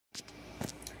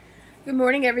Good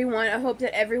morning, everyone. I hope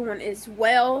that everyone is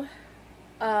well.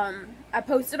 I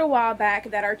posted a while back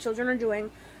that our children are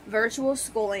doing virtual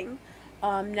schooling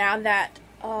now that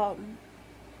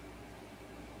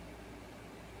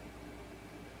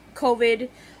COVID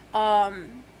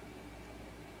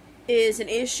is an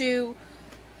issue.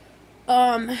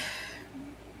 Um,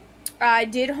 I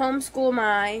did homeschool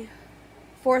my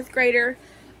fourth grader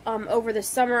over the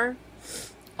summer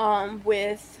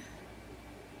with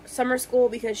summer school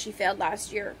because she failed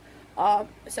last year.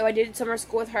 So I did summer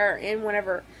school with her, and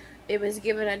whenever it was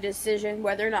given a decision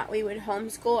whether or not we would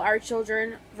homeschool our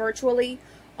children virtually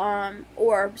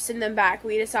or send them back,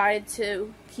 we decided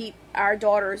to keep our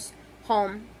daughters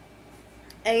home.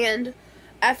 And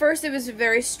at first it was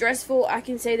very stressful. I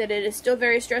can say that it is still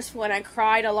very stressful, and I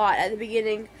cried a lot at the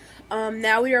beginning.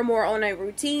 Now we are more on a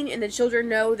routine, and the children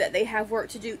know that they have work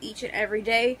to do each and every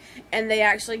day, and they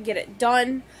actually get it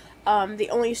done. The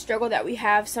only struggle that we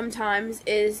have sometimes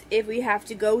is if we have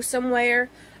to go somewhere.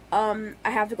 I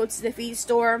have to go to the feed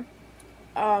store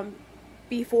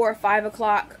before 5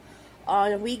 o'clock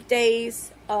on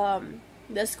weekdays.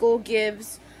 The school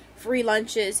gives free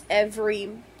lunches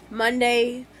every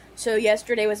Monday. So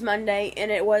yesterday was Monday, and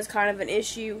it was kind of an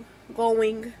issue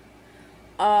going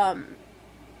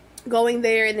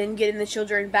there and then getting the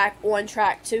children back on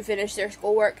track to finish their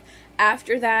schoolwork.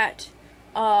 After that,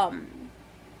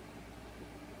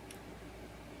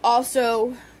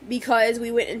 also, because we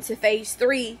went into phase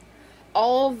 3,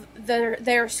 all of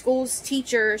their school's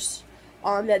teachers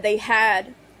that they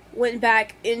had went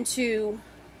back into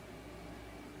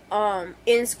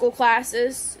in-school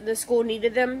classes. The school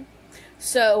needed them.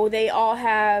 So they all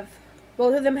have,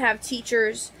 both of them have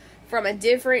teachers from a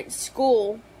different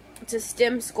school to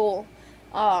STEM school.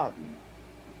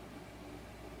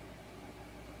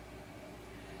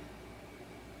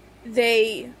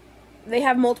 They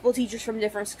have multiple teachers from a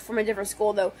different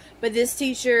school though, but this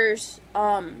teachers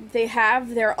they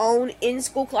have their own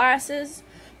in-school classes,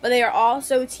 but they are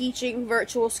also teaching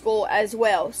virtual school as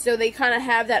well, so they kind of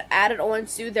have that added on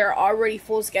to their already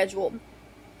full schedule.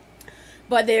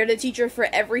 But they're the teacher for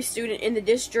every student in the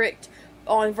district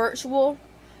on virtual,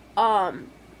 and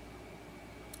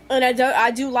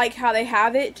I do like how they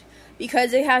have it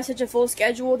because they have such a full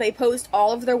schedule. They post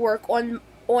all of their work on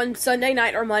Sunday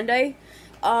night or Monday.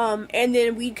 And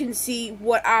then we can see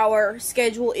what our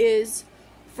schedule is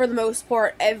for the most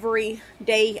part every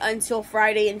day until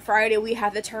Friday. And Friday we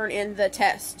have to turn in the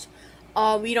test.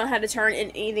 We don't have to turn in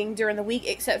anything during the week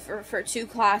except for 2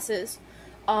 classes.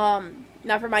 Now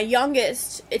for my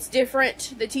youngest, it's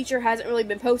different. The teacher hasn't really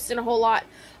been posting a whole lot.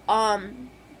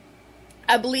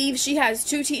 I believe she has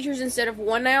 2 teachers instead of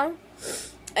 1 now.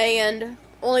 And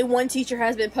only 1 teacher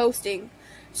has been posting.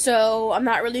 So I'm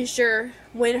not really sure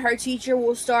when her other teacher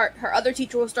will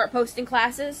start posting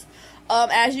classes.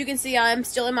 As you can see, I'm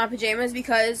still in my pajamas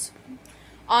because,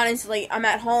 honestly, I'm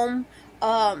at home.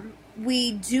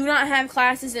 We do not have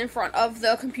classes in front of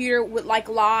the computer with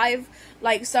live,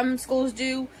 like some schools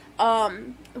do.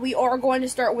 We are going to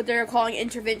start what they're calling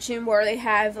intervention, where they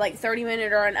have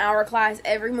 30-minute or an hour class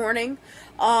every morning.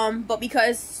 But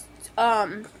because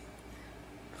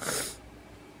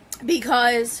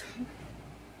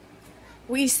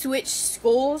we switched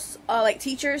schools,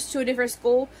 teachers, to a different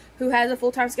school who has a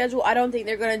full-time schedule, I don't think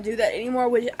they're going to do that anymore,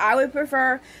 which I would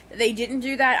prefer that they didn't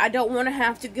do that. I don't want to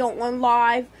have to go on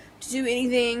live to do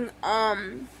anything.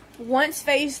 Once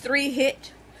phase 3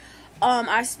 hit,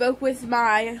 I spoke with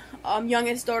my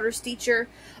youngest daughter's teacher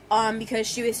because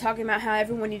she was talking about how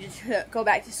everyone needed to go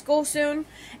back to school soon,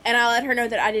 and I let her know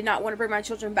that I did not want to bring my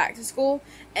children back to school,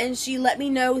 and she let me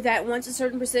know that once a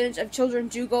certain percentage of children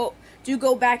do go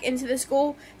back into the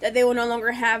school, that they will no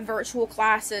longer have virtual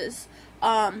classes.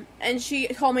 And she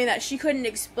told me that she couldn't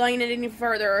explain it any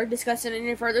further or discuss it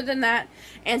any further than that,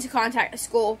 and to contact the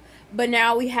school. But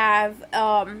now we have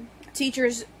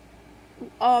teachers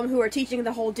who are teaching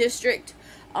the whole district.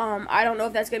 I don't know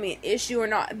if that's going to be an issue or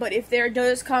not, but if there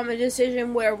does come a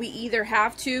decision where we either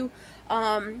have to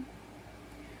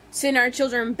send our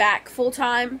children back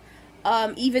full-time,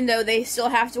 even though they still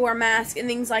have to wear masks and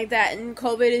things like that, and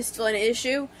COVID is still an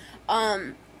issue,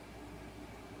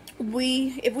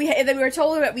 if we were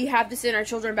told that we have to send our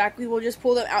children back, we will just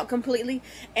pull them out completely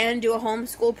and do a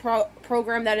homeschool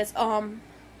program that is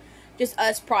just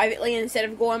us privately instead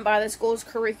of going by the school's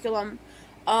curriculum.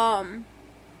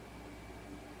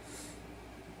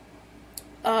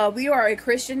 We are a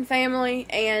Christian family,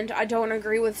 and I don't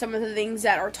agree with some of the things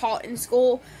that are taught in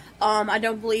school. I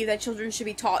don't believe that children should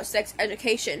be taught sex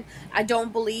education. I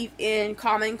don't believe in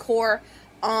Common Core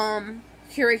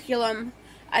curriculum.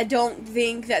 I don't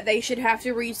think that they should have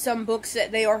to read some books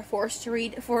that they are forced to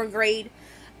read for a grade.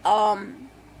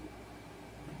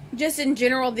 Just in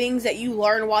general, things that you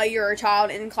learn while you're a child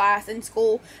in class, in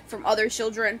school, from other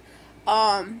children.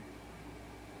 My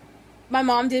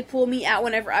mom did pull me out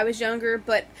whenever I was younger,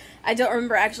 but I don't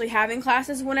remember actually having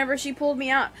classes whenever she pulled me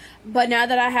out. But now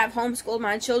that I have homeschooled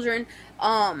my children,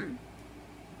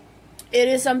 it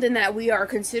is something that we are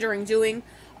considering doing.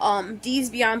 Dee's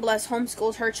Beyond Blessed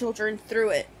homeschools her children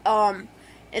through an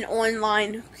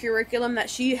online curriculum that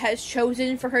she has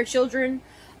chosen for her children.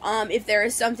 If there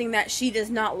is something that she does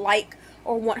not like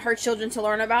or want her children to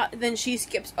learn about, then she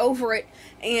skips over it,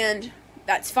 and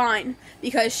that's fine,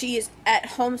 because she is at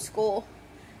homeschool.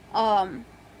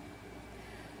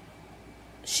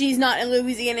 She's not in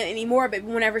Louisiana anymore, but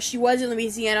whenever she was in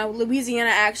Louisiana, Louisiana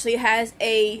actually has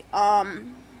a,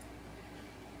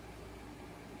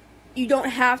 you don't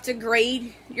have to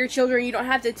grade your children, you don't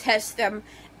have to test them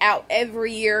out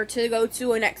every year to go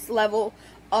to a next level,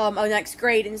 a next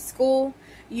grade in school.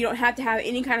 You don't have to have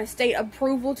any kind of state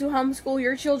approval to homeschool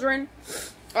your children.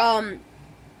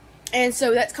 And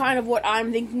so that's kind of what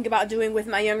I'm thinking about doing with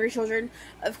my younger children.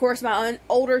 Of course, my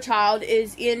older child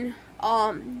is in,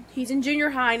 he's in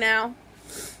junior high now.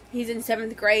 He's in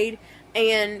 7th grade,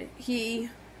 and he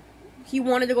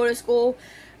wanted to go to school.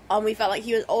 We felt like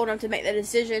he was old enough to make that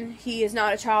decision. He is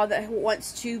not a child that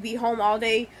wants to be home all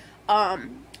day,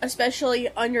 especially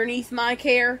underneath my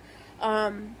care.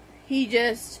 He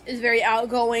just is very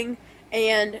outgoing,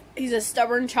 and he's a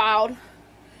stubborn child.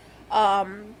 I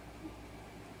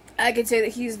could say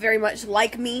that he's very much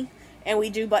like me, and we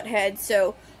do butt heads,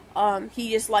 so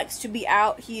he just likes to be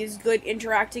out. He is good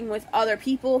interacting with other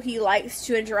people. He likes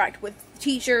to interact with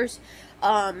teachers.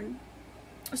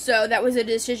 So that was a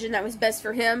decision that was best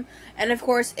for him. And of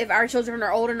course, if our children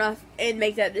are old enough and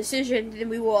make that decision, then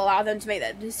we will allow them to make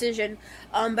that decision.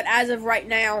 But as of right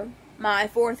now, my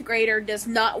 4th grader does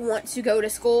not want to go to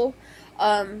school.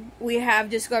 We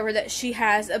have discovered that she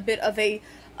has a bit of a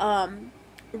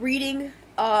reading.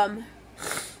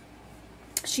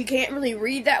 She can't really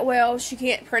read that well. She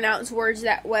can't pronounce words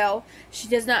that well. She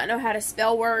does not know how to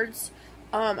spell words.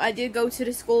 I did go to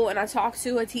the school and I talked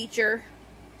to a teacher.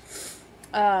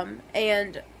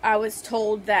 And I was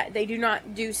told that they do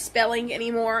not do spelling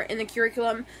anymore in the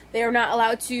curriculum. They are not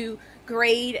allowed to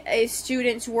grade a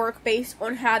student's work based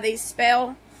on how they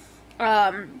spell.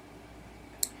 And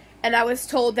I was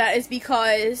told that is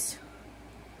because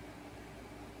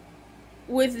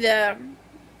with the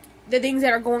things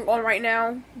that are going on right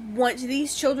now, once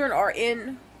these children are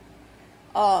in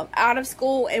out of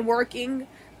school and working,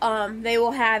 they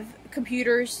will have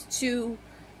computers to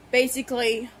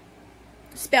basically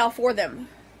spell for them.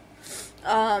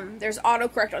 There's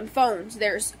autocorrect on phones.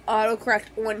 There's autocorrect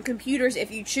on computers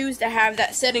if you choose to have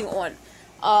that setting on.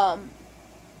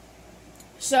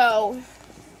 So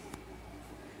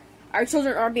our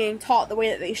children are being taught the way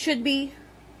that they should be,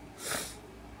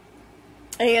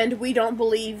 and we don't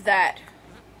believe that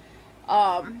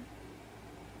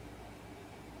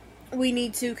we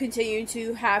need to continue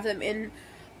to have them in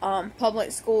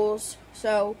public schools.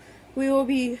 So we will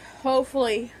be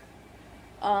hopefully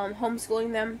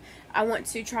homeschooling them. I want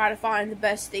to try to find the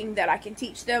best thing that I can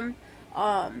teach them.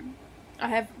 I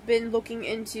have been looking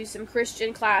into some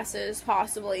Christian classes,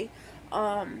 possibly,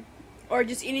 or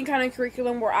just any kind of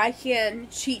curriculum where I can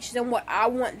teach them what I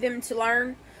want them to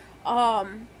learn.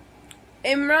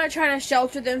 And we're not trying to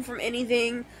shelter them from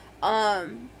anything.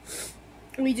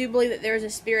 We do believe that there is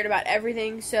a spirit about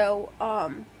everything, so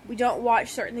we don't watch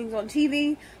certain things on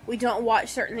TV. We don't watch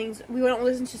certain things. We don't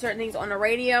listen to certain things on the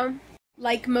radio.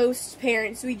 Like most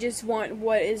parents, we just want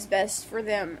what is best for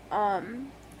them.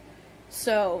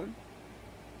 So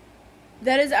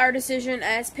that is our decision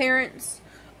as parents.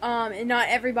 And not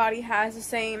everybody has the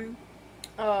same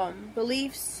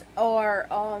beliefs or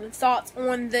thoughts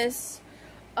on this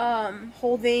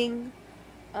whole thing.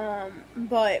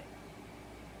 But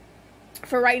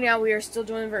for right now, we are still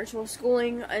doing virtual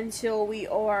schooling until we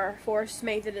are forced to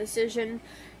make the decision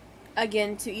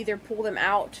again to either pull them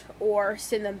out or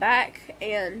send them back,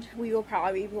 and we will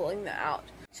probably be pulling them out.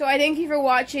 So I thank you for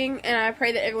watching, and I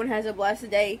pray that everyone has a blessed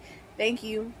day. Thank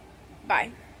you.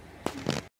 Bye.